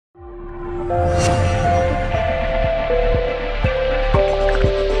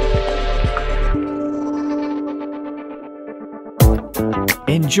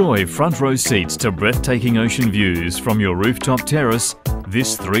Enjoy front row seats to breathtaking ocean views from your rooftop terrace.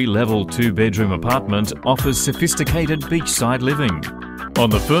 This 3-level 2-bedroom apartment offers sophisticated beachside living. On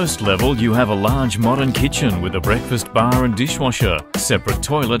the first level, you have a large modern kitchen with a breakfast bar and dishwasher, separate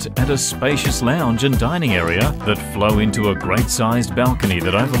toilet and a spacious lounge and dining area that flow into a great-sized balcony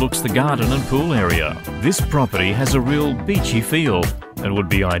that overlooks the garden and pool area. This property has a real beachy feel and would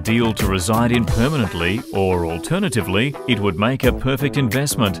be ideal to reside in permanently, or alternatively, it would make a perfect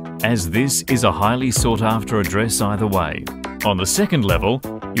investment, as this is a highly sought-after address either way. On the second level,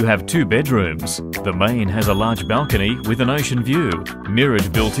 you have 2 bedrooms. The main has a large balcony with an ocean view,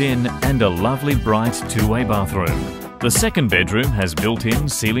 mirrored built-in, and a lovely bright 2-way bathroom. The second bedroom has built-in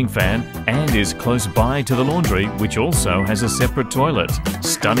ceiling fan and is close by to the laundry, which also has a separate toilet.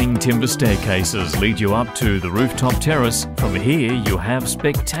 Stunning timber staircases lead you up to the rooftop terrace. From here, you have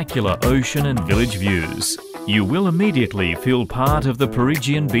spectacular ocean and village views. You will immediately feel part of the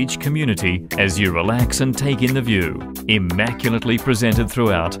Peregian beach community as you relax and take in the view. Immaculately presented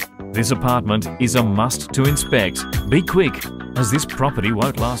throughout, this apartment is a must to inspect. Be quick, as this property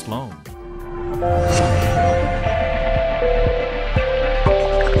won't last long.